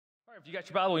If you got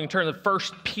your Bible, you can turn to 1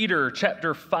 Peter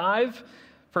chapter 5.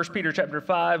 1 Peter chapter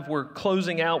 5, we're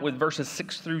closing out with verses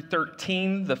 6 through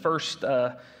 13, the first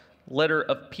letter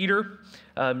of Peter.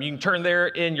 You can turn there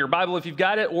in your Bible if you've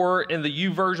got it, or in the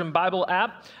YouVersion Bible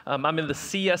app. I'm in the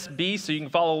CSB, so you can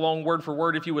follow along word for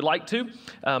word if you would like to,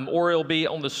 or it'll be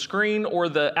on the screen or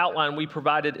the outline we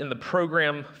provided in the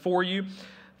program for you.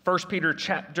 1 Peter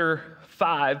chapter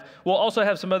 5. We'll also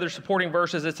have some other supporting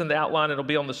verses. It's in the outline. It'll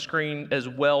be on the screen as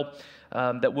well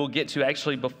that we'll get to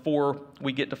actually before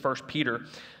we get to 1 Peter.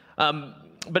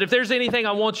 But if there's anything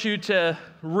I want you to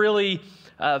really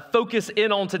focus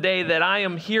in on today, that I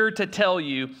am here to tell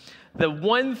you, the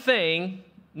one thing,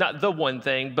 not the one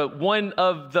thing, but one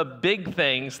of the big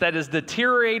things that is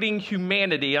deteriorating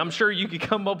humanity. I'm sure you could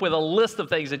come up with a list of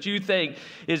things that you think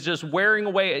is just wearing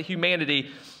away at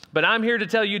humanity. But I'm here to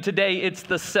tell you today, it's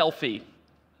the selfie.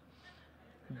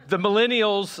 The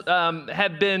millennials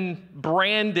have been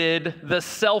branded the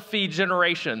selfie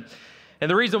generation. And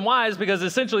the reason why is because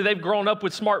essentially they've grown up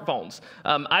with smartphones.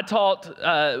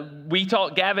 We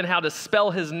taught Gavin how to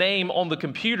spell his name on the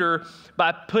computer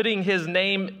by putting his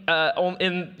name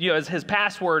as his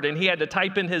password, and he had to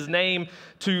type in his name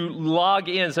to log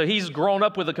in. So he's grown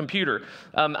up with a computer.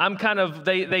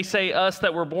 They say us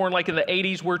that were born like in the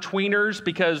 80s, we're tweeners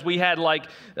because we had like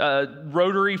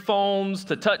rotary phones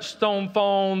to touchstone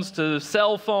phones to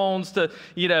cell phones to,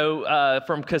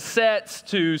 from cassettes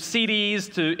to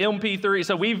CDs to MP3.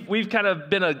 So we've kind of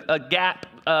been a gap,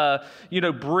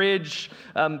 bridge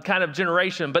kind of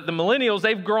generation. But the millennials,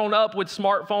 they've grown up with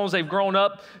smartphones. They've grown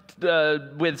up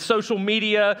with social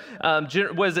media.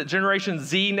 Generation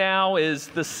Z now is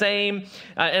the same.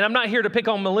 And I'm not here to pick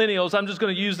on millennials. I'm just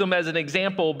going to use them as an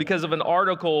example because of an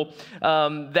article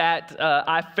that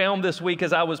I found this week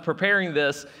as I was preparing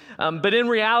this. But in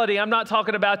reality, I'm not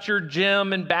talking about your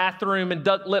gym and bathroom and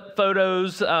duck lip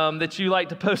photos that you like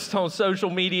to post on social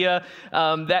media.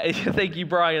 Thank you,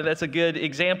 Brian. That's a good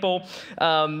example.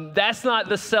 That's not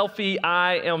the selfie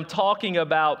I am talking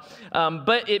about.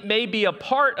 But it may be a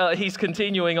part. He's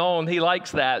continuing on. He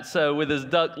likes that. So with his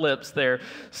duck lips there.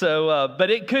 So, but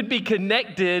it could be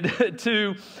connected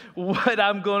to what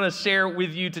I'm going to share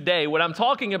with you today. What I'm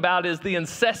talking about is the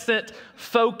incessant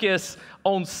focus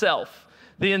on self.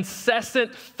 The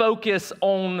incessant focus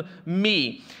on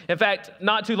me. In fact,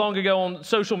 not too long ago on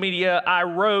social media, I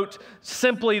wrote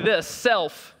simply this: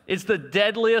 self is the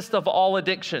deadliest of all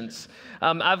addictions.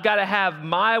 I've got to have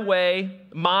my way,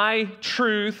 my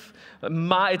truth.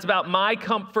 It's about my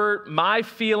comfort, my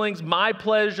feelings, my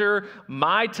pleasure,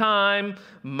 my time,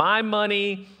 my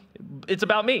money. It's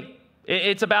about me.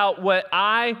 It's about what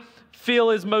I feel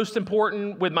is most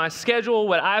important with my schedule,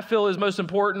 what I feel is most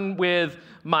important with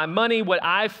my money, what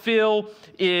I feel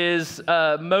is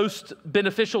most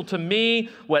beneficial to me,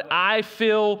 what I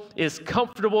feel is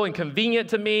comfortable and convenient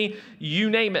to me, you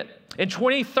name it. In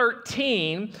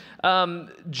 2013,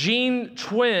 Gene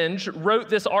Twenge wrote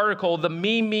this article, The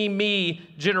Me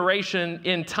Generation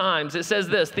in Times. It says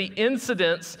this: the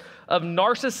incidence of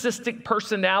narcissistic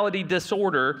personality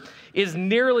disorder is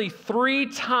nearly 3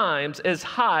 times as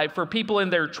high for people in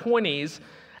their 20s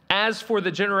as for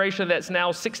the generation that's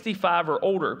now 65 or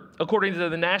older, according to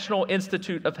the National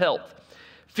Institute of Health.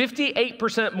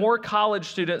 58% more college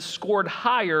students scored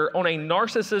higher on a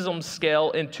narcissism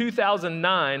scale in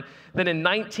 2009 than in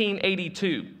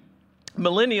 1982.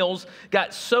 Millennials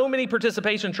got so many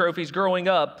participation trophies growing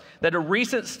up that a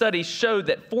recent study showed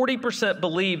that 40%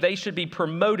 believe they should be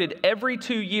promoted every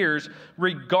 2 years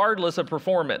regardless of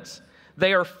performance.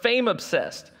 They are fame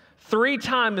obsessed. 3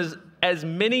 times as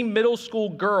many middle school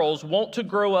girls want to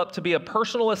grow up to be a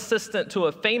personal assistant to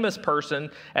a famous person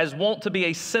as want to be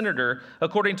a senator,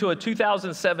 according to a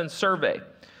 2007 survey.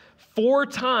 4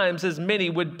 times as many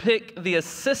would pick the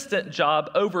assistant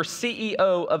job over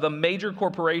CEO of a major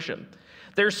corporation.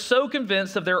 They're so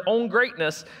convinced of their own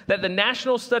greatness that the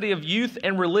National Study of Youth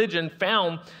and Religion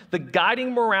found the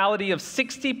guiding morality of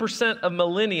 60% of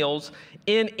millennials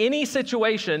in any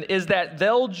situation is that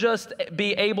they'll just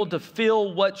be able to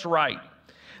feel what's right.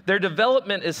 Their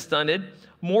development is stunted.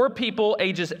 More people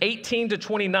ages 18 to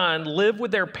 29 live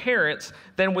with their parents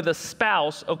than with a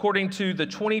spouse, according to the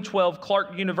 2012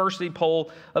 Clark University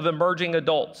poll of emerging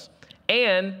adults.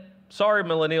 And sorry,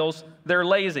 millennials, they're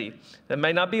lazy. That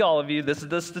may not be all of you. This is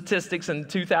the statistics in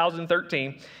 2013.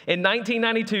 In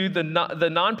 1992, the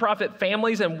nonprofit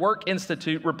Families and Work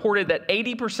Institute reported that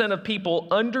 80% of people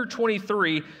under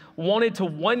 23 wanted to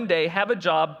one day have a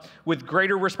job with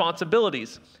greater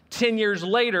responsibilities. 10 years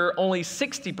later, only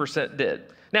 60%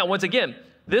 did. Now, once again,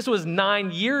 This was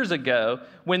 9 years ago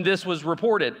when this was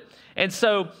reported. And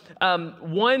so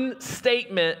one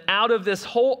statement out of this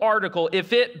whole article,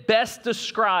 if it best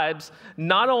describes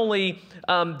not only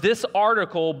this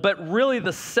article, but really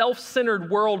the self-centered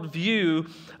worldview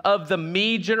of the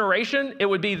me generation, it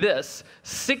would be this.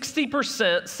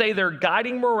 60% say their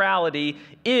guiding morality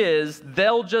is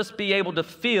they'll just be able to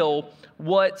feel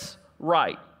what's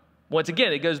right. Once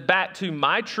again, it goes back to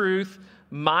my truth,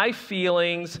 my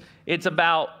feelings. It's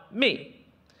about me.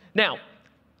 Now,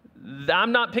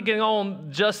 I'm not picking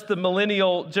on just the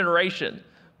millennial generation,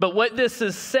 but what this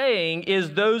is saying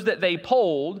is those that they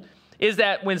polled is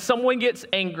that when someone gets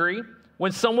angry,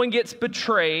 when someone gets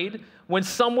betrayed, when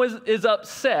someone is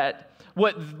upset,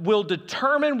 what will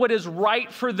determine what is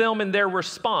right for them in their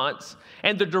response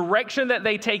and the direction that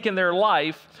they take in their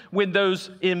life when those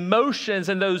emotions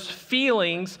and those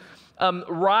feelings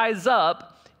rise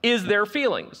up is their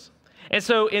feelings. And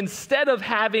so instead of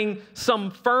having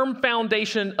some firm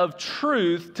foundation of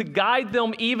truth to guide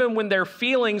them even when their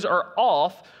feelings are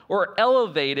off or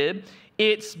elevated,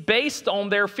 it's based on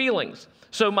their feelings.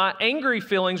 So my angry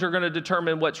feelings are going to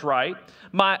determine what's right.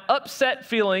 My upset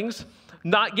feelings,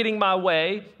 not getting my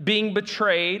way, being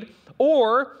betrayed,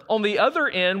 or on the other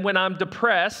end, when I'm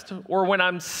depressed or when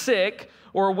I'm sick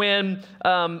or when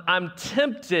I'm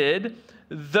tempted,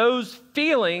 those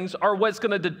feelings are what's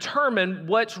going to determine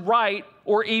what's right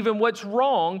or even what's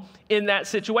wrong in that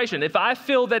situation. If I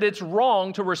feel that it's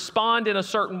wrong to respond in a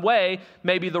certain way,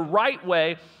 maybe the right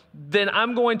way, then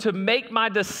I'm going to make my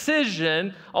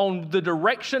decision on the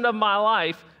direction of my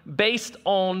life based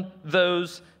on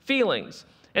those feelings.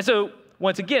 And so,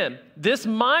 once again, this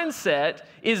mindset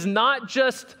is not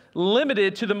just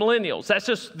limited to the millennials. That's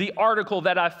just the article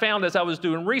that I found as I was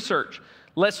doing research.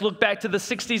 Let's look back to the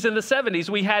 60s and the 70s.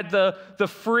 We had the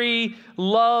free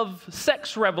love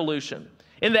sex revolution.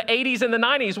 In the 80s and the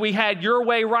 90s, we had your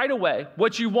way, right away.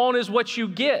 What you want is what you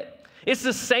get. It's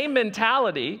the same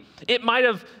mentality. It might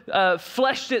have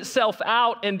fleshed itself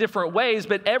out in different ways,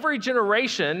 but every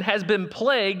generation has been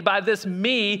plagued by this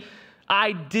me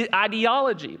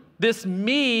ideology, this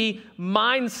me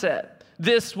mindset,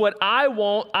 this what I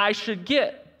want, I should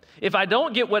get. If I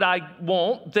don't get what I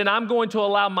want, then I'm going to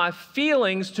allow my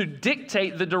feelings to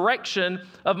dictate the direction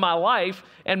of my life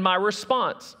and my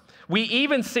response. We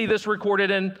even see this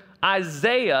recorded in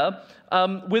Isaiah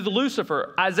with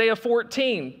Lucifer. Isaiah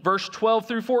 14, verse 12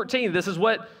 through 14. This is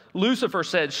what Lucifer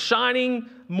said, shining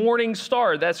morning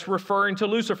star. That's referring to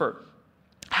Lucifer.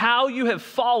 How you have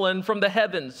fallen from the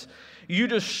heavens, you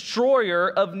destroyer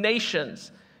of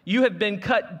nations. You have been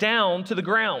cut down to the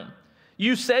ground.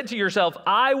 You said to yourself,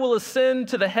 I will ascend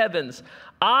to the heavens.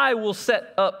 I will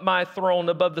set up my throne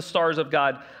above the stars of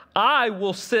God. I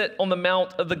will sit on the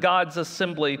mount of the God's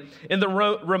assembly in the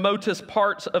remotest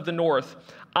parts of the north.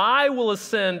 I will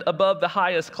ascend above the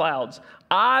highest clouds.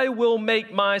 I will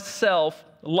make myself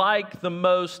like the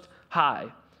Most High.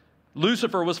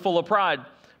 Lucifer was full of pride.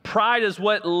 Pride is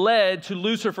what led to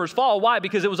Lucifer's fall. Why?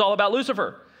 Because it was all about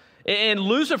Lucifer. In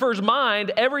Lucifer's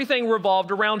mind, everything revolved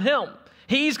around him.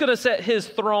 He's going to set his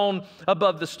throne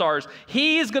above the stars.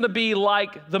 He's going to be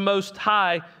like the Most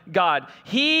High God.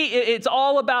 It's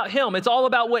all about him. It's all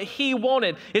about what he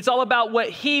wanted. It's all about what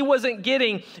he wasn't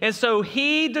getting. And so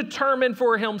he determined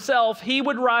for himself, he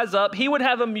would rise up, he would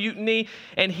have a mutiny,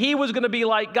 and he was going to be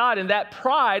like God. And that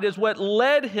pride is what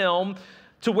led him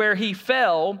to where he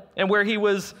fell and where he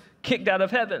was kicked out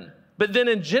of heaven. But then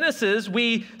in Genesis,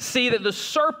 we see that the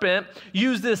serpent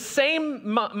used this same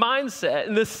mindset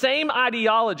and the same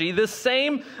ideology, this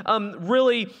same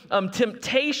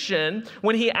temptation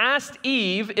when he asked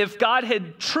Eve if God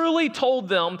had truly told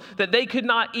them that they could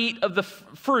not eat of the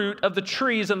fruit of the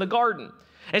trees in the garden.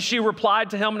 And she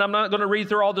replied to him, and I'm not going to read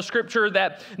through all the scripture,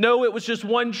 that no, it was just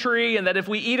one tree, and that if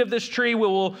we eat of this tree,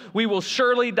 we will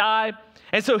surely die.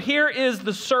 And so here is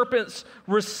the serpent's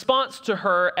response to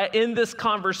her in this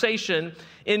conversation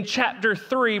in chapter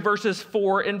 3, verses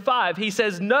 4 and 5. He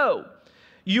says, no,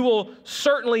 you will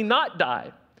certainly not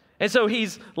die. And so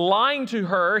he's lying to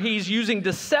her. He's using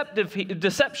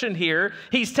deception here.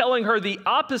 He's telling her the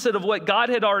opposite of what God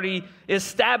had already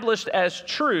established as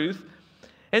truth.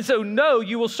 And so, no,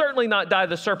 you will certainly not die,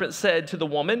 the serpent said to the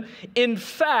woman. In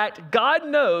fact, God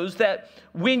knows that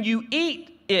when you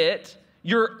eat it,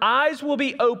 your eyes will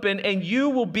be open and you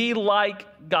will be like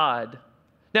God.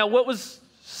 Now, what was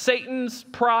Satan's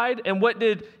pride. And what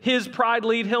did his pride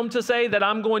lead him to say? That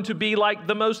I'm going to be like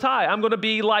the Most High. I'm going to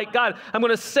be like God. I'm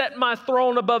going to set my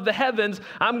throne above the heavens.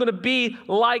 I'm going to be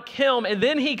like him. And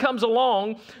then he comes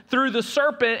along through the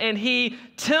serpent and he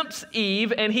tempts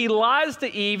Eve and he lies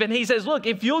to Eve and he says, look,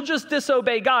 if you'll just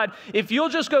disobey God, if you'll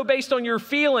just go based on your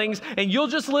feelings and you'll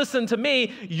just listen to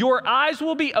me, your eyes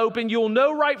will be open, you'll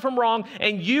know right from wrong,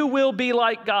 and you will be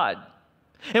like God.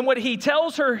 And what he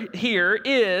tells her here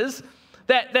is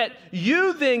that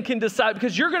you then can decide,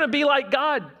 because you're going to be like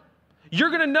God. You're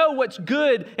going to know what's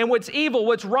good and what's evil,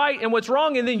 what's right and what's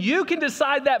wrong, and then you can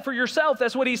decide that for yourself.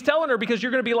 That's what he's telling her, because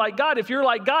you're going to be like God. If you're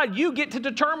like God, you get to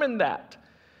determine that.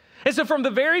 And so from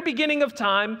the very beginning of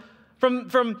time,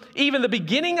 from even the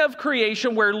beginning of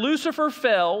creation where Lucifer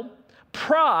fell,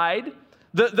 pride,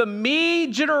 the me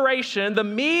generation, the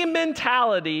me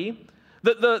mentality,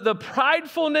 the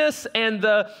pridefulness and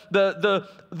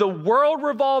the world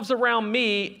revolves around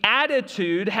me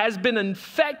attitude has been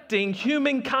infecting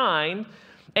humankind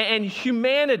and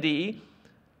humanity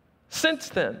since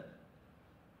then.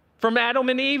 From Adam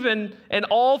and Eve and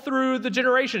all through the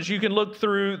generations. You can look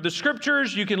through the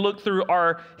scriptures, you can look through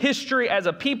our history as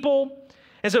a people.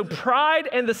 And so pride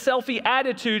and the selfie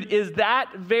attitude is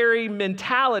that very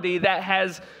mentality that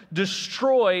has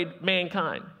destroyed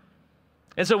mankind.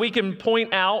 And so we can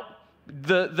point out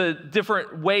the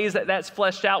different ways that that's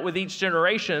fleshed out with each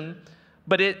generation,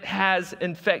 but it has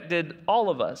infected all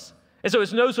of us. And so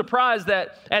it's no surprise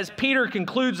that as Peter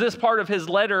concludes this part of his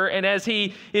letter and as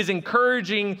he is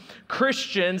encouraging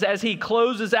Christians, as he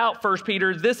closes out 1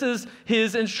 Peter, this is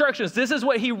his instructions. This is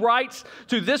what he writes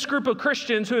to this group of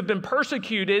Christians who have been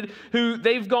persecuted, who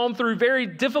they've gone through very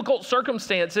difficult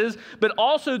circumstances, but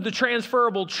also the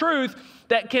transferable truth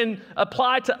that can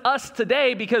apply to us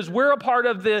today because we're a part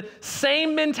of the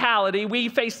same mentality. We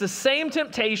face the same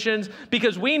temptations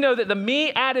because we know that the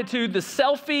me attitude, the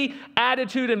selfie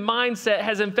attitude and mindset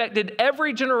has infected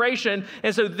every generation.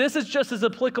 And so this is just as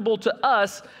applicable to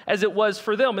us as it was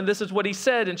for them. And this is what he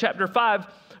said in chapter 5,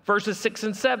 verses 6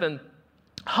 and 7.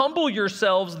 Humble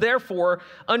yourselves, therefore,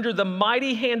 under the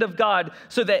mighty hand of God,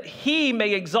 so that he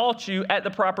may exalt you at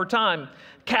the proper time,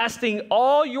 casting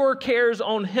all your cares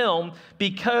on him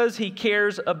because he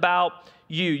cares about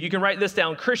you. You can write this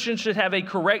down. Christians should have a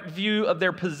correct view of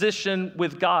their position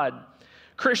with God.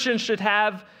 Christians should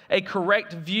have a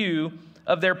correct view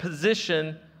of their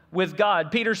position with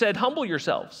God. Peter said, humble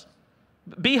yourselves.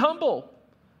 Be humble.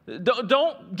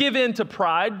 Don't give in to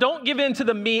pride. Don't give in to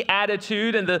the me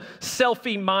attitude and the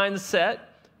selfie mindset.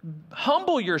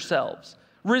 Humble yourselves.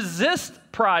 Resist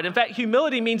pride. In fact,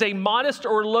 humility means a modest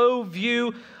or low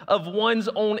view of one's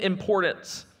own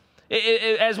importance.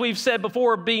 As we've said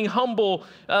before, being humble,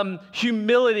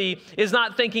 humility is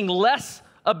not thinking less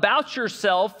about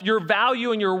yourself, your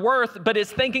value and your worth, but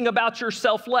it's thinking about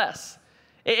yourself less.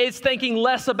 It's thinking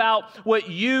less about what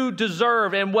you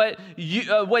deserve and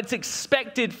what's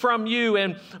expected from you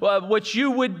and what you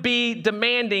would be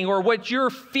demanding or what you're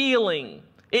feeling.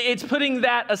 It's putting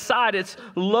that aside. It's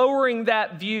lowering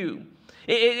that view.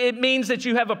 It means that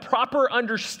you have a proper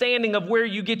understanding of where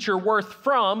you get your worth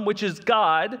from, which is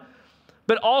God,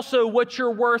 but also what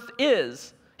your worth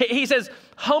is. He says,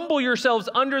 humble yourselves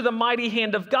under the mighty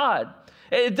hand of God.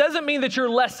 It doesn't mean that you're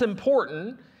less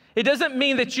important. It doesn't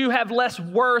mean that you have less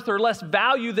worth or less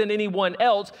value than anyone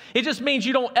else. It just means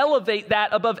you don't elevate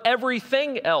that above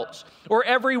everything else or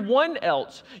everyone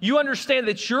else. You understand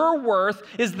that your worth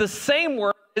is the same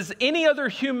worth as any other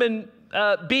human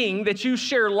being that you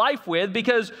share life with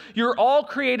because you're all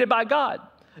created by God.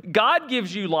 God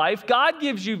gives you life. God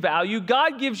gives you value.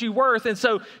 God gives you worth. And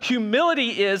so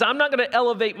humility is, I'm not going to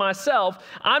elevate myself.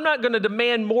 I'm not going to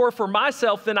demand more for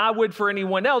myself than I would for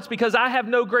anyone else because I have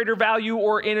no greater value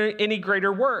or any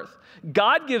greater worth.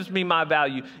 God gives me my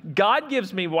value. God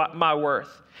gives me my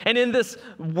worth. And in this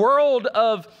world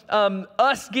of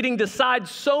us getting to decide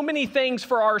so many things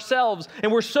for ourselves,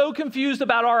 and we're so confused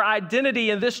about our identity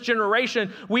in this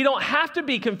generation, we don't have to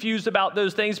be confused about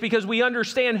those things because we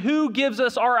understand who gives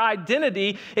us our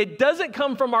identity. It doesn't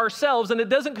come from ourselves, and it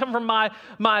doesn't come from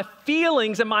my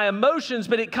feelings and my emotions,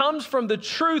 but it comes from the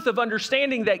truth of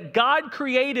understanding that God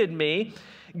created me.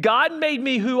 God made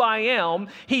me who I am.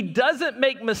 He doesn't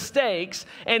make mistakes,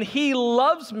 and he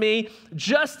loves me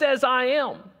just as I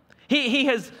am. He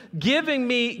has given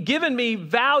me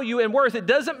value and worth. It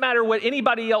doesn't matter what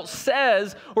anybody else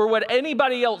says or what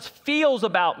anybody else feels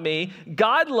about me.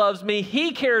 God loves me.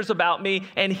 He cares about me,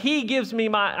 and he gives me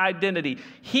my identity.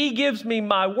 He gives me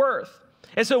my worth.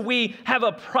 And so we have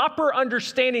a proper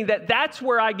understanding that that's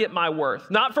where I get my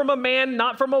worth. Not from a man,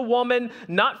 not from a woman,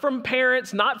 not from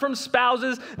parents, not from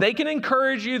spouses. They can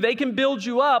encourage you, they can build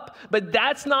you up, but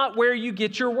that's not where you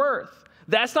get your worth.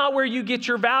 That's not where you get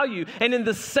your value. And in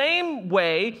the same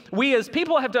way, we as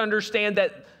people have to understand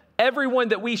that everyone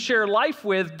that we share life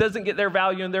with doesn't get their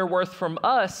value and their worth from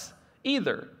us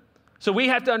either. So we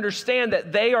have to understand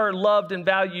that they are loved and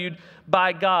valued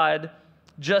by God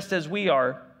just as we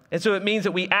are. And so it means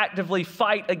that we actively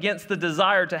fight against the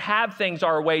desire to have things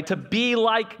our way, to be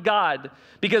like God.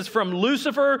 Because from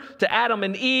Lucifer to Adam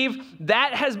and Eve,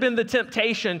 that has been the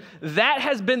temptation. That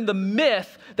has been the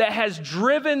myth that has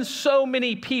driven so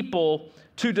many people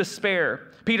to despair.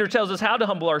 Peter tells us how to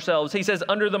humble ourselves. He says,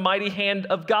 under the mighty hand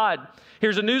of God.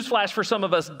 Here's a newsflash for some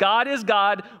of us. God is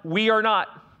God, we are not.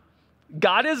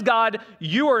 God is God,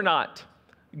 you are not.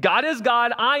 God is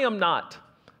God, I am not.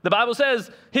 The Bible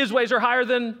says his ways are higher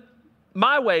than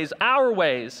my ways, our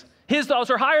ways. His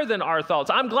thoughts are higher than our thoughts.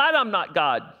 I'm glad I'm not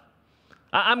God.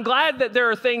 I'm glad that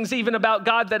there are things even about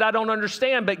God that I don't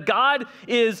understand, but God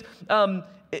is,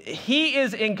 He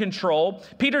is in control.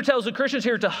 Peter tells the Christians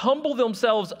here to humble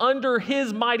themselves under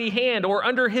His mighty hand or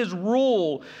under His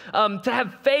rule, to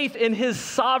have faith in His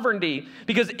sovereignty.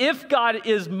 Because if God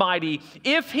is mighty,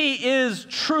 if He is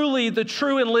truly the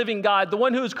true and living God, the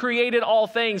one who has created all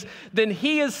things, then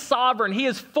He is sovereign. He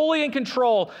is fully in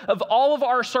control of all of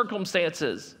our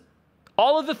circumstances,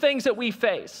 all of the things that we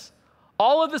face,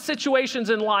 all of the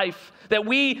situations in life that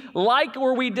we like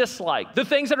or we dislike, the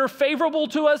things that are favorable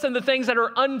to us and the things that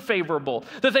are unfavorable,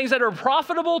 the things that are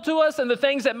profitable to us and the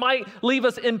things that might leave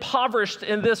us impoverished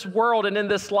in this world and in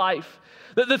this life,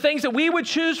 the things that we would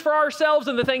choose for ourselves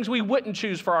and the things we wouldn't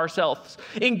choose for ourselves,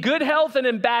 in good health and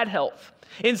in bad health,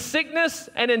 in sickness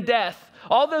and in death.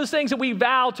 All those things that we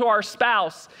vow to our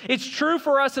spouse, it's true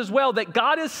for us as well that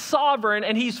God is sovereign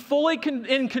and He's fully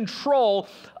in control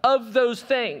of those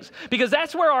things. Because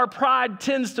that's where our pride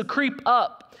tends to creep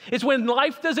up. It's when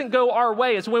life doesn't go our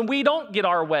way. It's when we don't get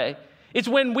our way. It's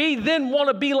when we then want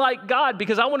to be like God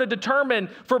because I want to determine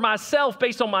for myself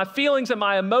based on my feelings and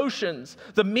my emotions,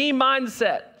 the me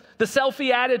mindset, the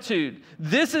selfie attitude.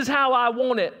 This is how I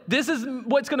want it. This is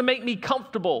what's going to make me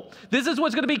comfortable. This is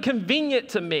what's going to be convenient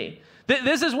to me.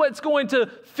 This is what's going to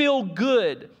feel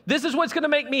good. This is what's going to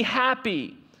make me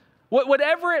happy.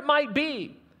 Whatever it might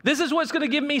be. This is what's going to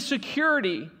give me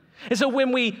security. And so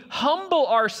when we humble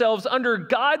ourselves under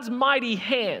God's mighty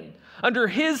hand, under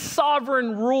His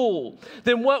sovereign rule,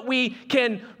 then what we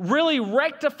can really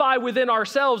rectify within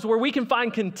ourselves, where we can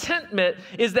find contentment,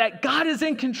 is that God is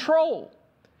in control.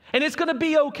 And it's going to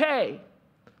be okay.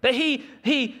 That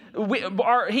He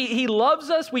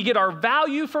loves us. We get our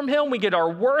value from Him. We get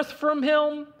our worth from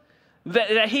Him.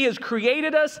 That He has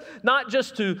created us not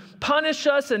just to punish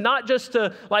us and not just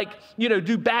to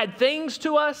do bad things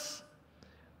to us,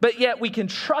 but yet we can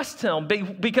trust Him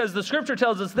because the Scripture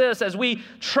tells us this: as we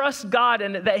trust God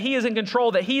and that He is in control,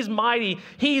 that He's mighty,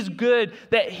 He's good,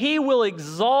 that He will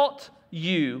exalt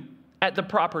you at the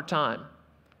proper time.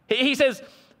 He says,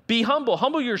 be humble,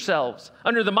 humble yourselves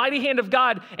under the mighty hand of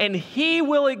God, and He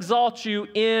will exalt you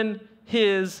in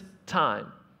His time,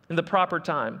 in the proper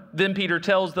time. Then Peter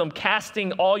tells them,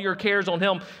 casting all your cares on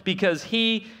Him because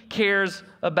He cares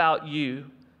about you.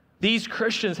 These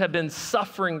Christians have been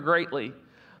suffering greatly.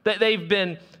 That they've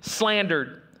been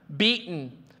slandered,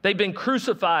 beaten, they've been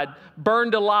crucified,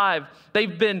 burned alive.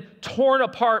 They've been torn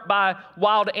apart by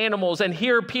wild animals. And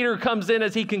here Peter comes in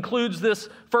as he concludes this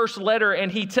first letter,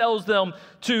 and he tells them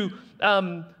to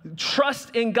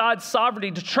trust in God's sovereignty,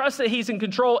 to trust that He's in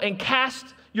control, and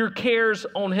cast your cares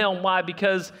on Him. Why?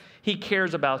 Because He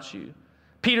cares about you.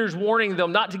 Peter's warning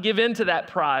them not to give in to that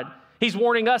pride. He's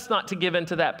warning us not to give in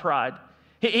to that pride.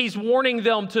 He's warning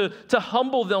them to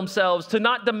humble themselves, to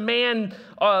not demand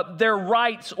their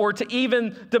rights or to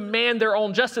even demand their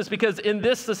own justice, because in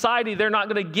this society, they're not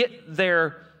going to get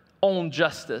their own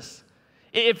justice.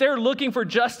 If they're looking for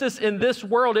justice in this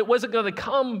world, it wasn't going to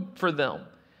come for them.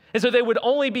 And so they would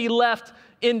only be left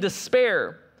in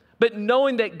despair. But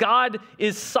knowing that God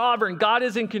is sovereign, God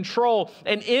is in control,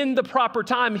 and in the proper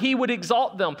time, He would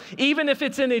exalt them. Even if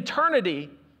it's in eternity,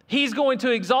 He's going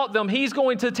to exalt them. He's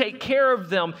going to take care of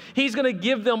them. He's going to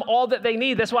give them all that they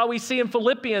need. That's why we see in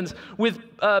Philippians with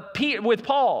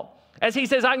Paul, as he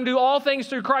says, I can do all things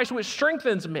through Christ, which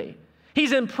strengthens me.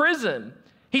 He's in prison.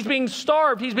 He's being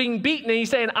starved. He's being beaten. And he's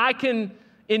saying, I can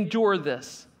endure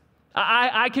this.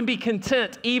 I can be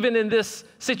content even in this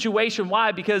situation.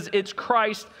 Why? Because it's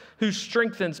Christ who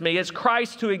strengthens me. It's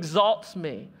Christ who exalts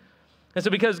me. And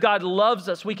so because God loves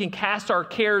us, we can cast our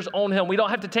cares on Him. We don't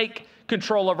have to take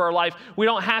control of our life. We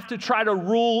don't have to try to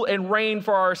rule and reign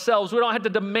for ourselves. We don't have to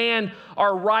demand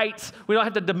our rights. We don't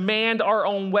have to demand our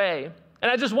own way. And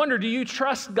I just wonder, do you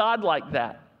trust God like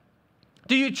that?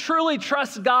 Do you truly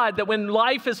trust God that when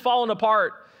life is falling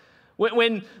apart,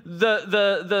 when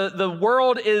the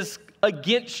world is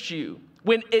against you,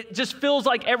 when it just feels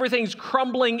like everything's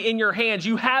crumbling in your hands,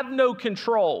 you have no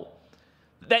control,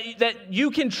 that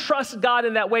you can trust God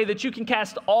in that way, that you can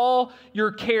cast all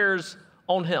your cares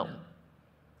on Him?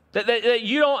 That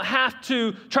you don't have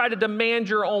to try to demand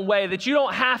your own way, that you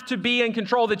don't have to be in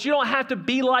control, that you don't have to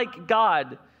be like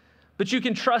God, but you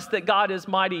can trust that God is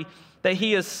mighty, that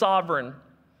He is sovereign.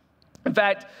 In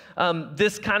fact,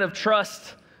 this kind of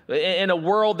trust in a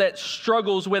world that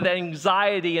struggles with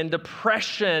anxiety and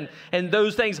depression and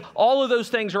those things, all of those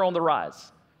things are on the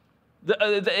rise.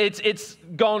 It's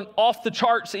gone off the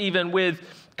charts even with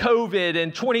COVID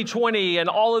and 2020 and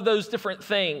all of those different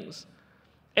things.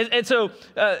 And so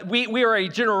we are a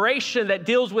generation that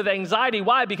deals with anxiety.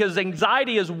 Why? Because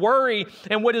anxiety is worry.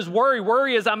 And what is worry?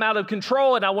 Worry is I'm out of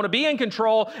control and I want to be in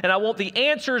control and I want the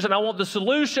answers and I want the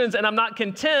solutions and I'm not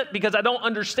content because I don't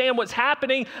understand what's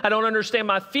happening. I don't understand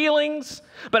my feelings,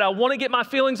 but I want to get my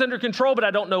feelings under control, but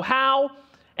I don't know how.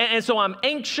 And so I'm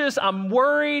anxious, I'm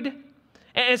worried.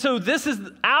 And so this is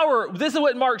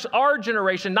what marks our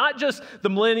generation, not just the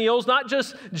millennials, not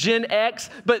just Gen X,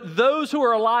 but those who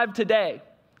are alive today.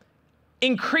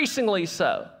 Increasingly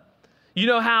so. You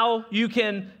know how you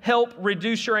can help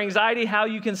reduce your anxiety, how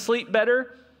you can sleep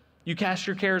better? You cast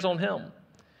your cares on Him.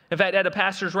 In fact, at a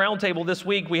pastor's roundtable this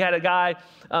week, we had a guy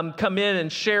come in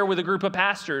and share with a group of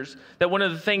pastors that one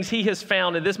of the things he has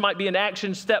found, and this might be an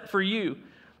action step for you,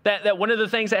 that one of the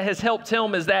things that has helped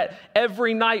him is that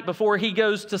every night before he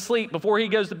goes to sleep, before he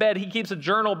goes to bed, he keeps a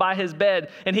journal by his bed,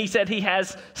 and he said he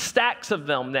has stacks of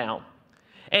them now.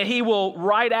 And he will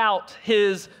write out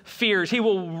his fears. He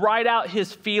will write out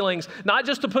his feelings, not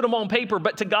just to put them on paper,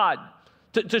 but to God,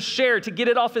 to share, to get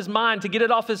it off his mind, to get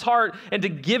it off his heart, and to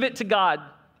give it to God.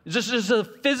 It's just a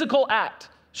physical act.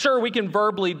 Sure, we can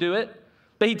verbally do it,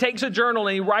 but he takes a journal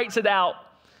and he writes it out.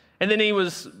 And then he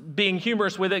was being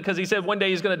humorous with it because he said one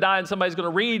day he's going to die and somebody's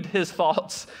going to read his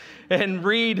thoughts and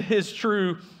read his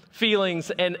true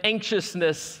feelings and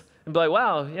anxiousness and be like,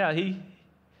 wow, yeah,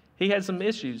 he had some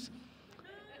issues.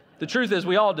 The truth is,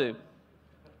 we all do.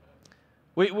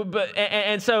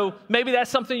 And so maybe that's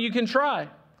something you can try.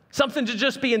 Something to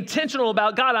just be intentional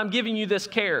about. God, I'm giving you this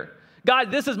care.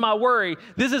 God, this is my worry.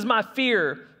 This is my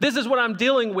fear. This is what I'm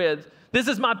dealing with. This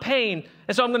is my pain.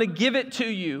 And so I'm going to give it to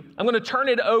you. I'm going to turn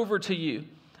it over to you.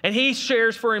 And he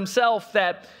shares for himself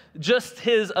that just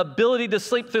his ability to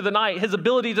sleep through the night, his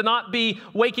ability to not be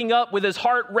waking up with his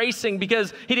heart racing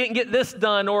because he didn't get this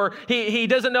done, or he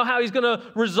doesn't know how he's going to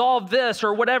resolve this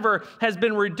or whatever, has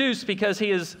been reduced because he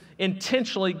has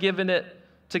intentionally given it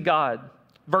to God.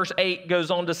 Verse 8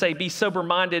 goes on to say, be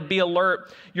sober-minded, be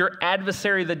alert. Your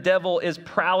adversary, the devil, is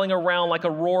prowling around like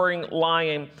a roaring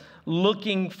lion,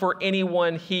 looking for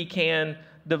anyone he can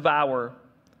devour.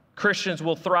 Christians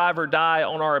will thrive or die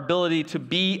on our ability to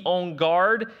be on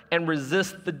guard and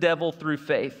resist the devil through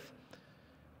faith.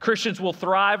 Christians will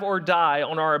thrive or die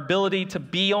on our ability to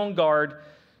be on guard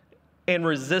and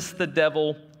resist the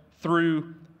devil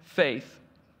through faith.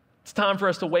 It's time for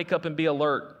us to wake up and be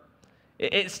alert.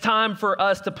 It's time for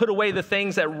us to put away the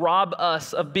things that rob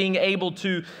us of being able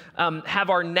to have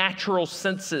our natural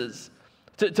senses,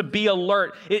 to be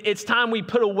alert. It's time we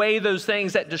put away those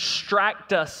things that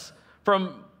distract us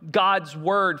from God's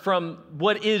word, from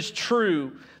what is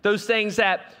true, those things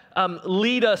that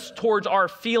lead us towards our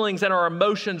feelings and our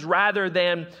emotions rather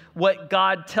than what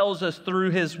God tells us through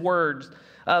his words.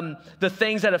 The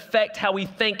things that affect how we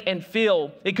think and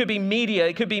feel. It could be media,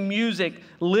 it could be music,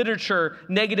 literature,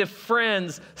 negative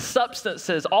friends,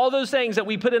 substances, all those things that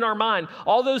we put in our mind,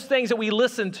 all those things that we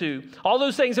listen to, all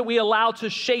those things that we allow to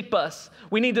shape us.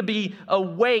 We need to be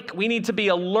awake. We need to be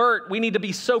alert. We need to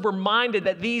be sober-minded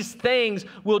that these things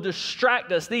will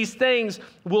distract us. These things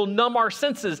will numb our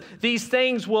senses. These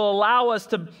things will allow us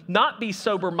to not be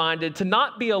sober-minded, to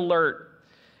not be alert.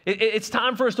 It's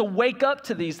time for us to wake up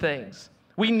to these things.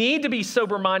 We need to be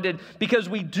sober-minded because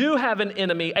we do have an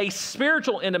enemy, a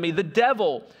spiritual enemy, the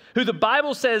devil, who the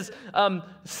Bible says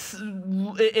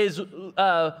is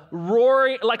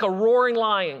roaring like a roaring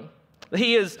lion.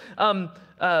 He is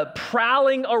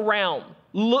prowling around.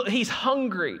 He's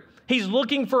hungry. He's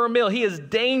looking for a meal. He is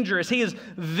dangerous. He is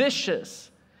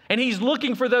vicious. And he's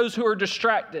looking for those who are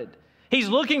distracted. He's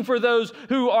looking for those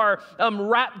who are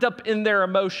wrapped up in their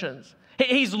emotions.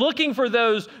 He's looking for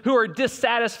those who are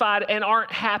dissatisfied and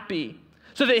aren't happy.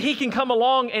 so that he can come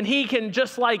along and he can,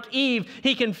 just like Eve,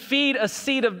 he can feed a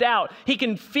seed of doubt. He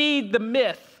can feed the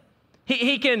myth.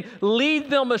 He can lead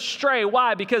them astray.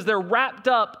 Why? Because they're wrapped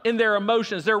up in their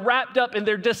emotions. They're wrapped up in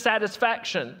their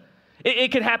dissatisfaction.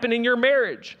 It could happen in your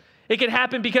marriage. It could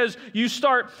happen because you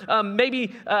start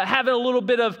maybe having a little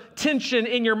bit of tension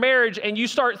in your marriage, and you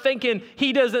start thinking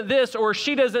he doesn't this, or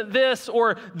she doesn't this,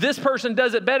 or this person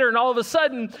does it better. And all of a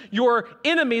sudden, your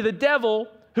enemy, the devil,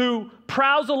 who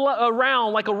prowls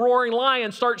around like a roaring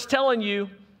lion, starts telling you,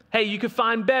 hey, you could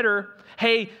find better.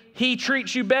 Hey, he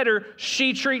treats you better.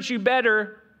 She treats you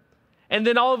better. And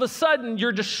then all of a sudden,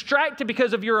 you're distracted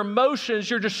because of your emotions.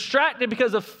 You're distracted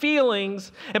because of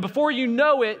feelings. And before you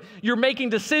know it, you're making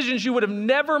decisions you would have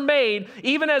never made,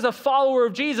 even as a follower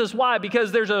of Jesus. Why?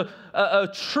 Because there's a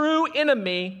true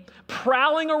enemy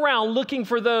prowling around looking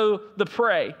for the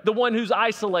prey, the one who's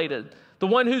isolated, the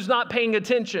one who's not paying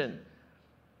attention.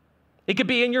 It could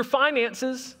be in your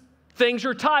finances. Things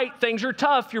are tight. Things are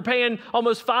tough. You're paying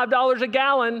almost $5 a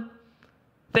gallon.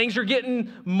 Things are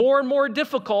getting more and more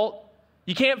difficult.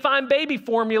 You can't find baby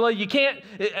formula. You can't,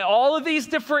 all of these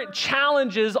different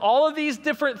challenges, all of these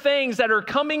different things that are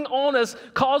coming on us,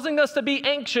 causing us to be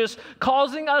anxious,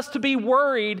 causing us to be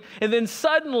worried. And then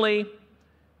suddenly,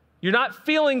 you're not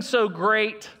feeling so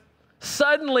great.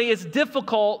 Suddenly, it's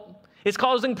difficult. It's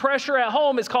causing pressure at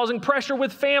home. It's causing pressure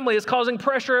with family. It's causing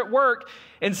pressure at work.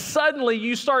 And suddenly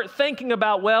you start thinking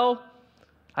about, well,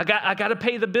 I got to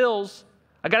pay the bills.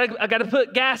 I got to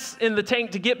put gas in the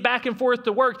tank to get back and forth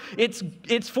to work.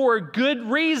 It's for a good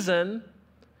reason.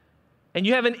 And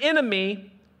you have an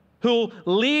enemy who'll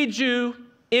lead you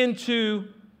into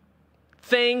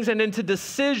things and into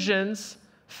decisions,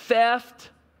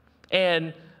 theft,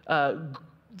 and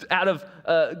out of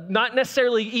not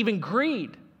necessarily even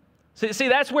greed. See,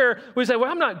 that's where we say, well,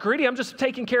 I'm not greedy. I'm just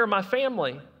taking care of my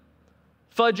family.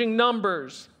 Fudging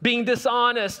numbers, being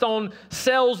dishonest on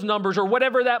sales numbers or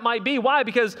whatever that might be. Why?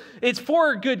 Because it's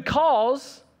for a good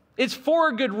cause. It's for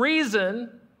a good reason.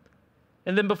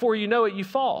 And then before you know it, you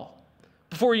fall.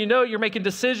 Before you know it, you're making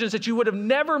decisions that you would have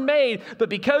never made. But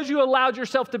because you allowed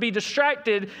yourself to be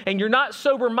distracted and you're not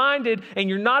sober-minded and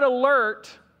you're not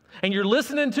alert and you're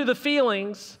listening to the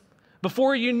feelings,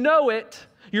 before you know it,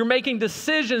 you're making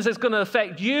decisions that's going to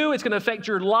affect you. It's going to affect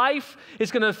your life.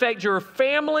 It's going to affect your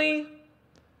family.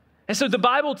 And so the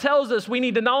Bible tells us we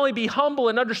need to not only be humble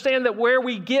and understand that where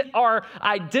we get our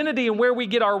identity and where we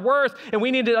get our worth, and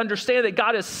we need to understand that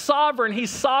God is sovereign. He's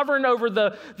sovereign over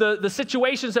the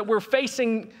situations that we're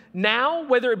facing now,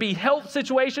 whether it be health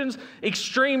situations,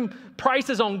 extreme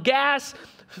prices on gas,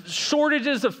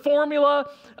 shortages of formula,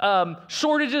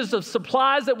 shortages of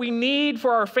supplies that we need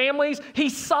for our families.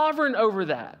 He's sovereign over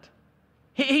that.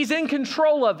 He's in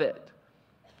control of it.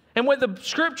 And what the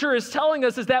scripture is telling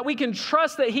us is that we can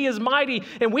trust that he is mighty,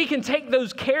 and we can take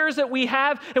those cares that we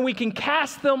have and we can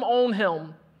cast them on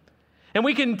him. And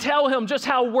we can tell him just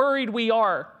how worried we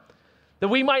are, that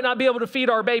we might not be able to feed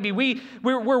our baby.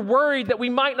 We're worried that we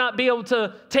might not be able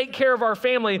to take care of our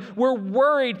family. We're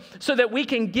worried so that we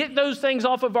can get those things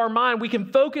off of our mind. We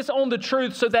can focus on the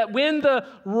truth so that when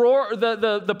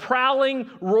the prowling,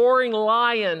 roaring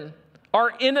lion,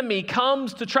 our enemy,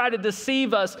 comes to try to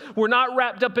deceive us, we're not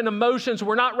wrapped up in emotions.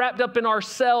 We're not wrapped up in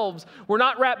ourselves. We're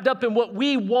not wrapped up in what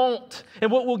we want and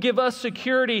what will give us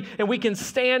security. And we can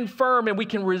stand firm and we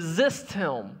can resist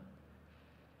him.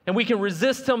 And we can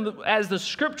resist him, as the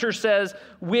scripture says,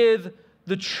 with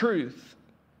the truth.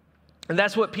 And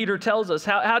that's what Peter tells us.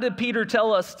 How did Peter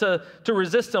tell us to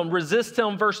resist him? Resist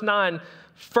him, verse 9,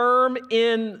 firm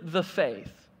in the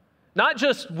faith. Not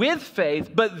just with faith,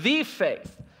 but the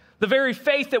faith. The very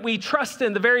faith that we trust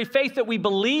in, the very faith that we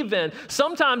believe in.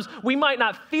 Sometimes we might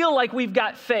not feel like we've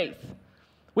got faith.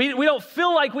 We don't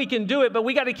feel like we can do it, but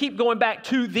we got to keep going back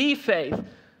to the faith,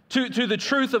 to the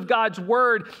truth of God's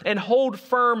word, and hold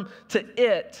firm to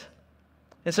it.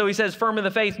 And so he says, firm in the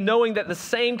faith, knowing that the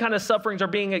same kind of sufferings are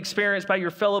being experienced by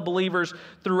your fellow believers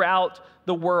throughout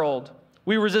the world.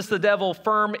 We resist the devil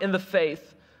firm in the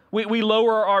faith. We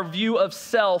lower our view of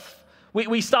self.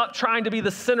 We stop trying to be the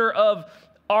center of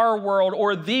our world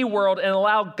or the world and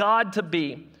allow God to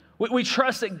be. We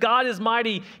trust that God is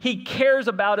mighty. He cares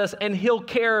about us and he'll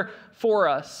care for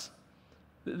us.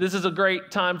 This is a great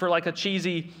time for like a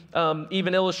cheesy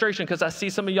even illustration, because I see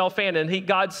some of y'all fanning.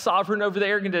 God's sovereign over the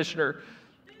air conditioner.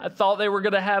 I thought they were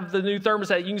going to have the new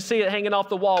thermostat. You can see it hanging off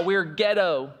the wall. We're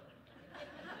ghetto.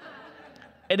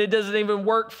 And it doesn't even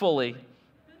work fully.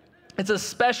 It's a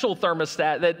special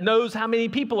thermostat that knows how many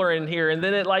people are in here, and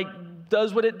then it like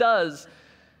does what it does.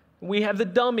 We have the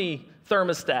dummy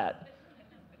thermostat.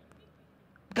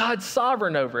 God's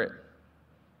sovereign over it.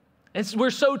 And we're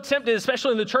so tempted,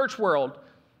 especially in the church world.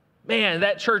 Man,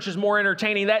 that church is more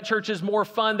entertaining. That church is more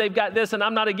fun. They've got this, and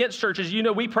I'm not against churches. You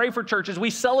know, we pray for churches.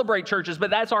 We celebrate churches, but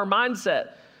that's our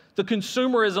mindset. The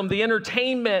consumerism, the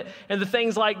entertainment, and the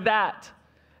things like that.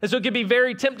 And so it can be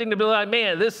very tempting to be like,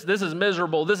 man, this is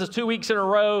miserable. This is 2 weeks in a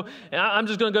row, and I'm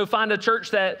just going to go find a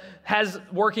church that has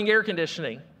working air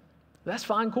conditioning. That's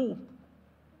fine, cool.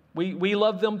 We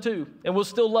love them too, and we'll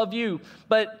still love you.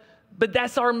 But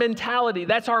that's our mentality.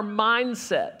 That's our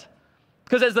mindset.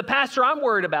 Because as the pastor, I'm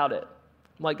worried about it.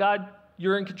 I'm like, God,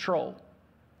 you're in control.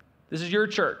 This is your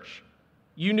church.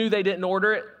 You knew they didn't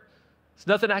order it. There's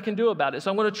nothing I can do about it. So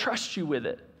I'm going to trust you with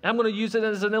it. I'm going to use it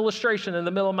as an illustration in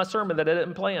the middle of my sermon that I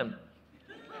didn't plan.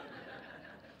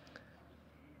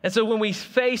 And so when we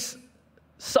face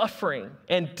suffering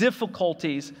and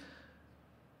difficulties,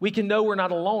 we can know we're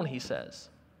not alone, he says.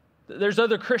 There's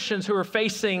other Christians who are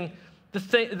facing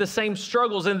the same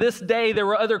struggles. In this day, there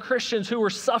were other Christians who were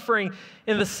suffering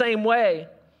in the same way.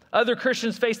 Other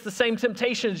Christians face the same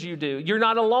temptations you do. You're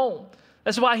not alone.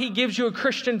 That's why he gives you a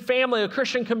Christian family, a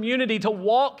Christian community to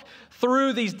walk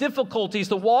through these difficulties,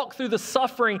 to walk through the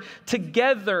suffering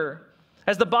together.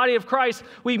 As the body of Christ,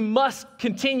 we must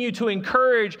continue to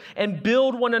encourage and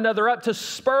build one another up, to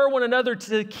spur one another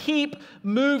to keep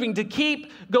moving, to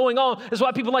keep going on. That's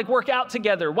why people like work out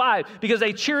together. Why? Because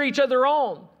they cheer each other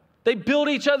on. They build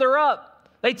each other up.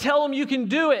 They tell them you can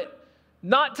do it,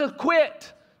 not to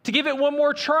quit, to give it one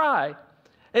more try.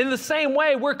 And in the same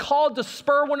way, we're called to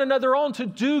spur one another on, to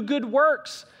do good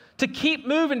works, to keep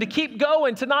moving, to keep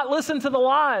going, to not listen to the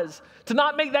lies, to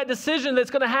not make that decision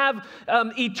that's going to have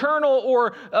eternal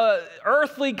or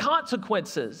earthly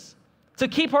consequences, to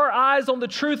keep our eyes on the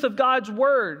truth of God's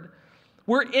word.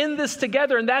 We're in this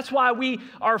together, and that's why we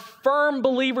are firm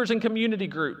believers in community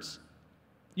groups.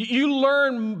 You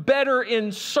learn better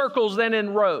in circles than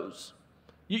in rows.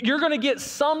 You're going to get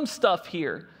some stuff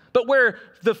here, but where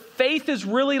the faith is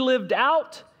really lived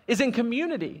out is in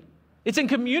community. It's in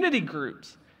community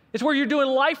groups. It's where you're doing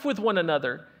life with one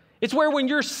another. It's where when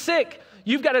you're sick,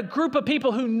 you've got a group of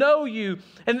people who know you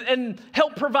and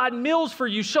help provide meals for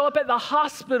you, show up at the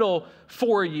hospital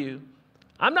for you.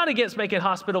 I'm not against making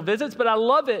hospital visits, but I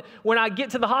love it when I get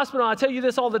to the hospital. I tell you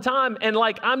this all the time, and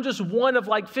I'm just one of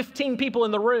 15 people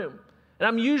in the room. And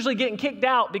I'm usually getting kicked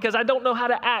out because I don't know how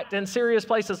to act in serious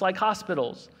places like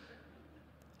hospitals.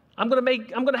 I'm going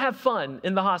to have fun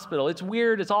in the hospital. It's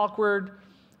weird, it's awkward.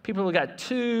 People have got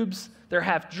tubes, they're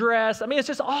half dressed. I mean, it's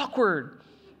just awkward.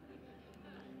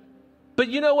 But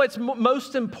you know what's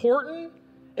most important?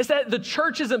 Is that the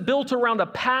church isn't built around a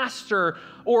pastor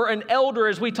or an elder,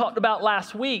 as we talked about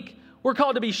last week. We're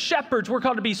called to be shepherds. We're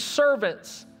called to be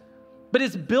servants. But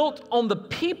it's built on the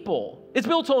people. It's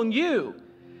built on you.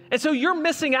 And so you're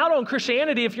missing out on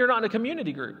Christianity if you're not in a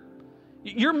community group.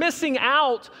 You're missing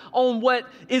out on what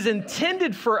is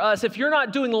intended for us if you're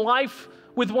not doing life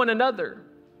with one another.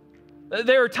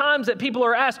 There are times that people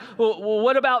are asked, well,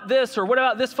 what about this or what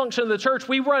about this function of the church?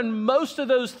 We run most of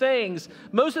those things,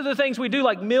 most of the things we do,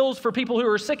 like meals for people who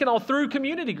are sick and all, through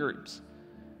community groups.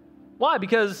 Why?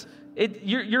 Because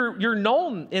you're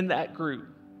known in that group.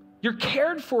 You're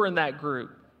cared for in that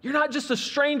group. You're not just a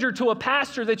stranger to a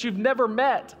pastor that you've never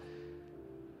met.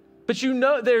 But you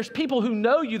know there's people who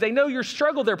know you. They know your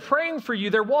struggle. They're praying for you.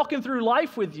 They're walking through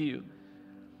life with you.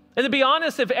 And to be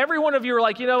honest, if every one of you are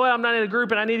like, you know what, I'm not in a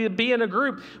group and I need to be in a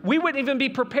group, we wouldn't even be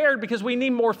prepared because we need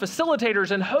more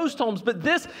facilitators and host homes. But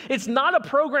it's not a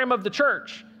program of the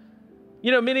church.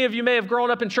 You know, many of you may have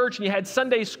grown up in church and you had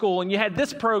Sunday school and you had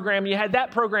this program, you had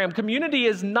that program. Community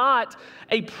is not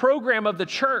a program of the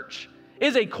church. It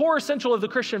is a core essential of the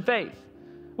Christian faith.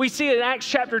 We see it in Acts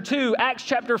chapter 2, Acts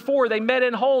chapter 4. They met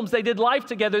in homes. They did life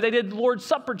together. They did Lord's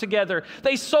Supper together.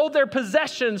 They sold their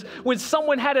possessions when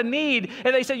someone had a need.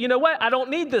 And they said, you know what? I don't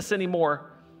need this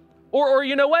anymore. Or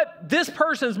you know what? This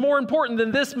person's more important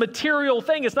than this material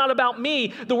thing. It's not about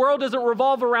me. The world doesn't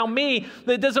revolve around me.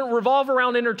 It doesn't revolve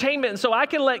around entertainment. And so I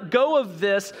can let go of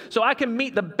this so I can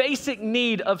meet the basic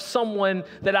need of someone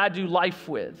that I do life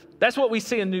with. That's what we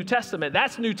see in New Testament.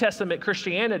 That's New Testament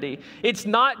Christianity. It's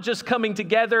not just coming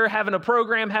together, having a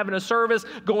program, having a service,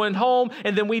 going home,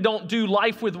 and then we don't do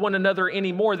life with one another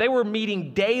anymore. They were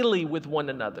meeting daily with one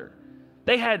another.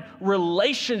 They had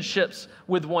relationships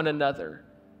with one another.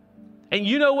 And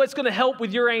you know what's going to help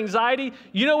with your anxiety?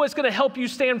 You know what's going to help you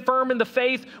stand firm in the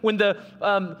faith when the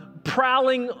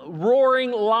prowling,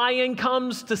 roaring lion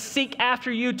comes to seek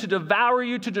after you, to devour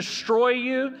you, to destroy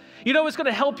you? You know what's going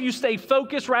to help you stay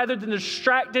focused rather than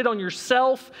distracted on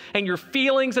yourself and your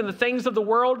feelings and the things of the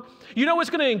world? You know what's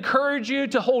going to encourage you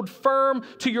to hold firm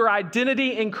to your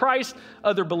identity in Christ?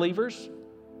 Other believers.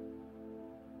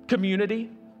 community,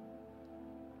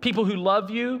 people who love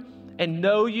you and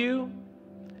know you.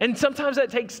 And sometimes that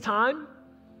takes time.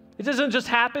 It doesn't just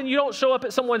happen. You don't show up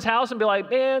at someone's house and be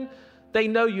like, man, they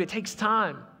know you. It takes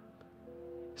time.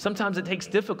 Sometimes it takes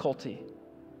difficulty.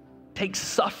 It takes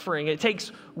suffering. It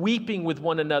takes weeping with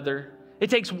one another. It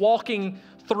takes walking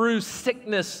through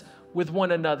sickness with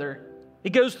one another.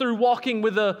 It goes through walking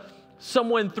with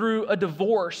someone through a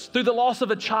divorce, through the loss of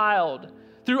a child,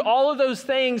 through all of those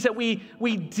things that we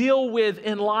deal with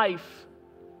in life.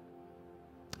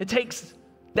 It takes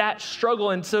that struggle,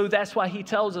 and so that's why he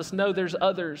tells us, no, there's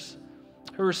others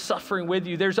who are suffering with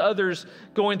you. There's others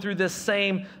going through this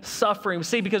same suffering.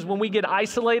 See, because when we get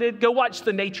isolated, go watch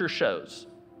the nature shows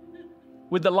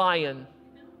with the lion.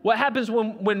 What happens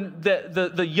when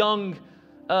the young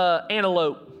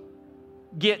antelope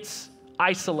gets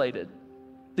isolated?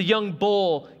 The young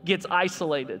bull gets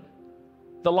isolated.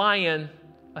 The lion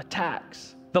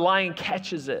attacks. The lion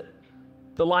catches it.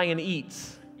 The lion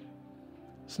eats.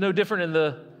 It's no different in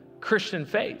the Christian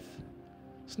faith.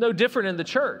 It's no different in the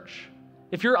church.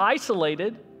 If you're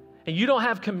isolated and you don't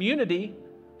have community,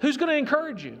 who's going to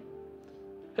encourage you?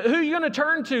 Who are you going to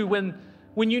turn to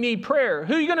when you need prayer?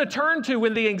 Who are you going to turn to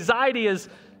when the anxiety is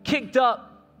kicked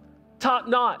up top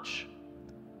notch?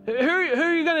 Who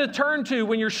are you going to turn to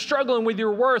when you're struggling with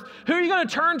your worth? Who are you going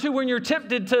to turn to when you're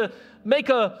tempted to make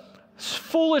a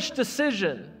foolish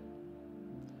decision?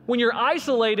 When you're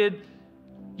isolated,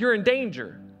 you're in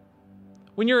danger.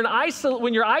 When you're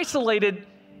isolated,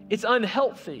 it's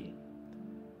unhealthy.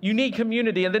 You need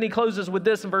community. And then he closes with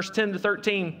this in verse 10 to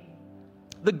 13.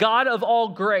 The God of all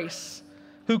grace,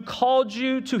 who called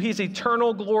you to his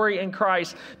eternal glory in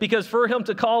Christ, because for him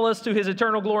to call us to his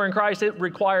eternal glory in Christ, it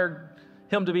required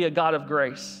him to be a God of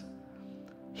grace.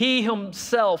 He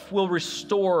himself will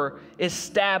restore,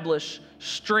 establish,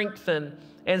 strengthen,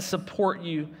 and support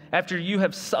you after you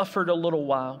have suffered a little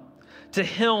while. To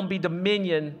him be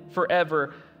dominion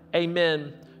forever.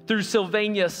 Amen. Through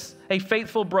Silvanus, a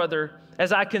faithful brother,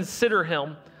 as I consider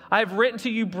him, I have written to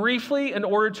you briefly in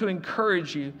order to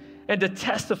encourage you and to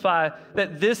testify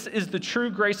that this is the true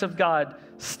grace of God.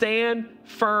 Stand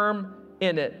firm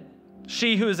in it.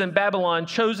 She who is in Babylon,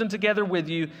 chosen together with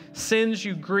you, sends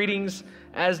you greetings,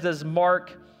 as does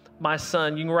Mark, my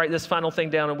son. You can write this final thing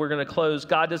down and we're going to close.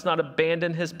 God does not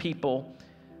abandon his people.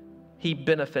 He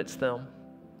benefits them.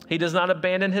 He does not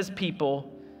abandon his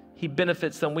people. He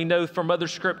benefits them. We know from other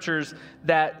scriptures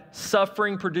that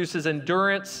suffering produces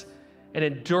endurance, and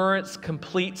endurance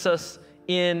completes us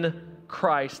in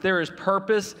Christ. There is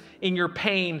purpose in your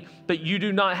pain, but you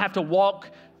do not have to walk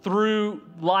through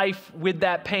life with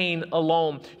that pain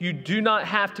alone. You do not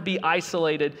have to be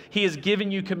isolated. He has given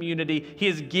you community. He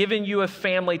has given you a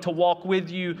family to walk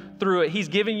with you through it. He's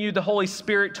given you the Holy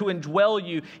Spirit to indwell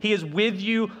you. He is with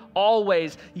you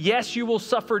always. Yes, you will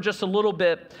suffer just a little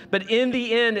bit, but in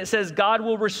the end, it says God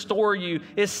will restore you,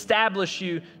 establish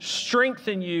you,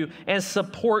 strengthen you, and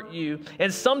support you.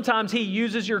 And sometimes he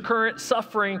uses your current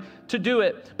suffering to do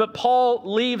it. But Paul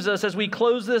leaves us as we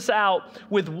close this out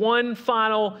with one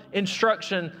final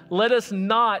instruction. Let us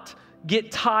not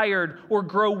get tired or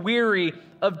grow weary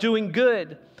of doing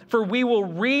good, for we will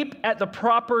reap at the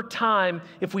proper time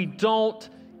if we don't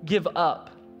give up.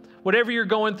 Whatever you're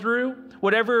going through,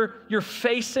 whatever you're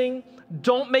facing,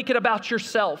 don't make it about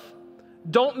yourself.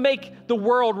 Don't make the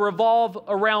world revolve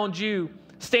around you.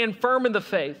 Stand firm in the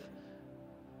faith.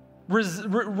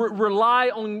 Rely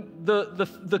on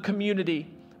the community.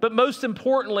 But most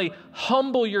importantly,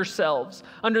 humble yourselves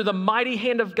under the mighty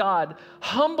hand of God.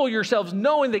 Humble yourselves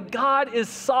knowing that God is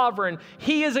sovereign.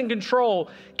 He is in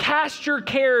control. Cast your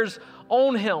cares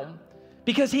on him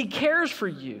because he cares for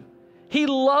you. He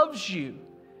loves you.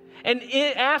 And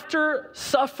after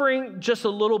suffering just a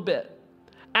little bit,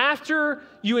 after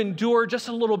you endure just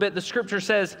a little bit, the scripture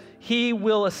says he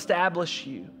will establish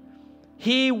you.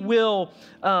 He will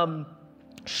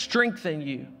strengthen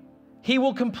you. He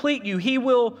will complete you. He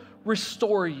will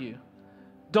restore you.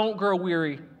 Don't grow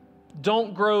weary.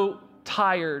 Don't grow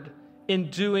tired in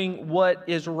doing what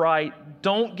is right.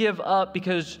 Don't give up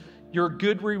because your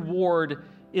good reward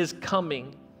is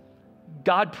coming.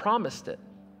 God promised it.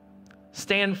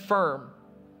 Stand firm.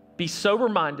 Be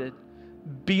sober-minded.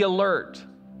 Be alert.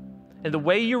 And the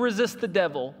way you resist the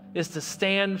devil is to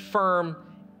stand firm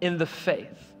in the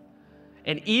faith.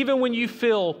 And even when you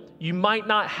feel you might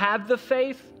not have the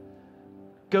faith,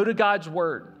 go to God's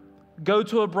word. Go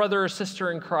to a brother or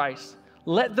sister in Christ.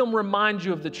 Let them remind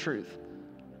you of the truth.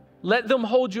 Let them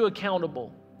hold you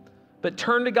accountable. But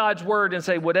turn to God's word and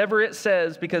say, whatever it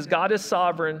says, because God is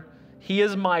sovereign, he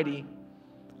is mighty,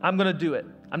 I'm going to do it.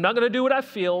 I'm not going to do what I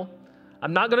feel.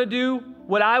 I'm not going to do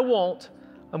what I want.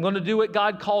 I'm going to do what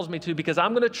God calls me to because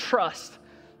I'm going to trust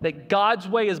that God's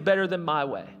way is better than my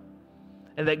way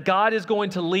and that God is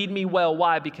going to lead me well.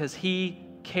 Why? Because He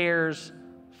cares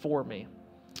for me.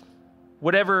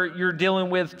 Whatever you're dealing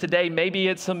with today, maybe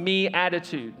it's a me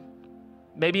attitude.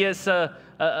 Maybe it's a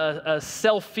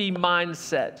selfie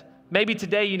mindset. Maybe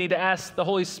today you need to ask the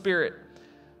Holy Spirit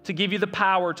to give you the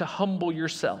power to humble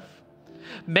yourself.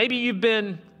 Maybe you've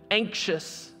been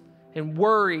anxious and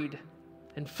worried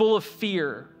and full of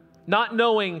fear, not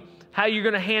knowing how you're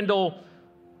going to handle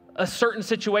a certain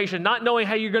situation, not knowing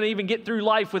how you're going to even get through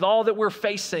life with all that we're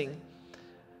facing.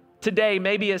 Today,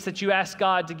 maybe it's that you ask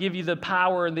God to give you the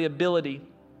power and the ability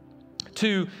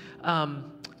to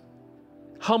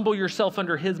humble yourself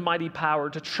under His mighty power,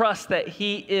 to trust that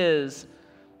He is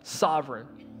sovereign.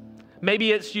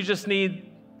 Maybe it's you just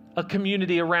need a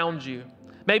community around you.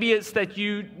 Maybe it's that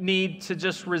you need to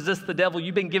just resist the devil.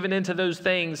 You've been given into those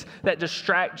things that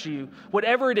distract you.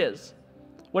 Whatever it is,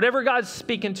 whatever God's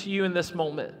speaking to you in this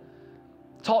moment,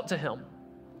 talk to Him.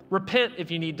 Repent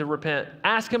if you need to repent.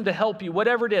 Ask Him to help you,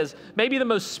 whatever it is. Maybe the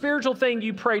most spiritual thing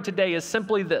you pray today is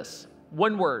simply this,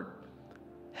 one word,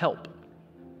 help.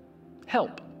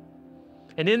 Help.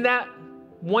 And in that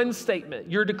one statement,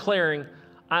 you're declaring,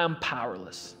 I am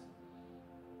powerless.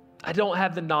 I don't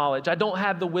have the knowledge. I don't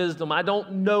have the wisdom. I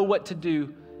don't know what to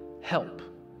do. Help.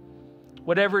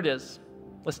 Whatever it is,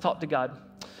 let's talk to God.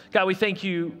 God, we thank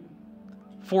you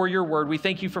for your word. We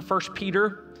thank you for 1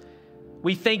 Peter.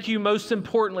 We thank you most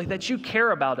importantly that you care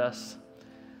about us,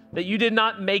 that you did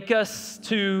not make us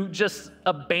to just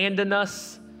abandon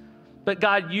us, but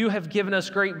God, you have given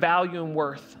us great value and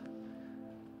worth,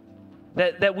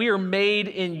 that we are made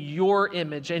in your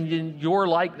image and in your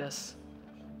likeness,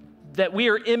 that we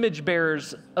are image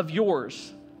bearers of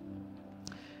yours.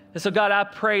 And so God, I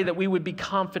pray that we would be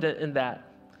confident in that.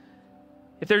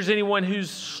 If there's anyone who's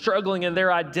struggling in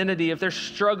their identity, if they're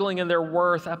struggling in their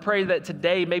worth, I pray that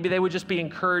today maybe they would just be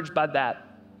encouraged by that.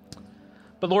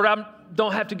 But Lord, I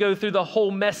don't have to go through the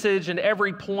whole message and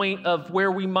every point of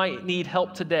where we might need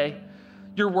help today.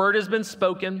 Your word has been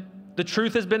spoken. The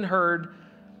truth has been heard.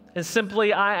 And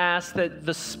simply I ask that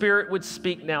the Spirit would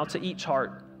speak now to each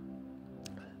heart,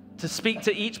 to speak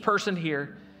to each person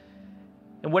here.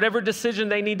 And whatever decision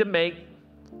they need to make,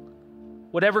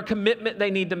 whatever commitment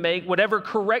they need to make, whatever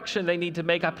correction they need to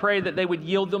make, I pray that they would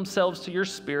yield themselves to your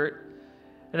Spirit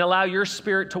and allow your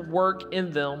Spirit to work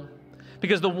in them,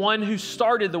 because the one who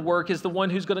started the work is the one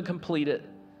who's going to complete it.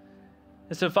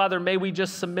 And so, Father, may we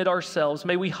just submit ourselves.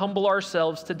 May we humble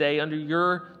ourselves today under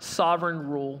your sovereign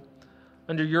rule,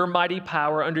 under your mighty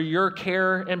power, under your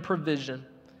care and provision.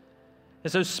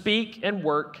 And so speak and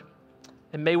work,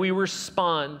 and may we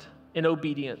respond in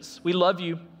obedience. We love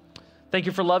you. Thank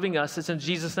you for loving us. It's in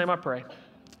Jesus' name I pray.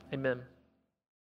 Amen.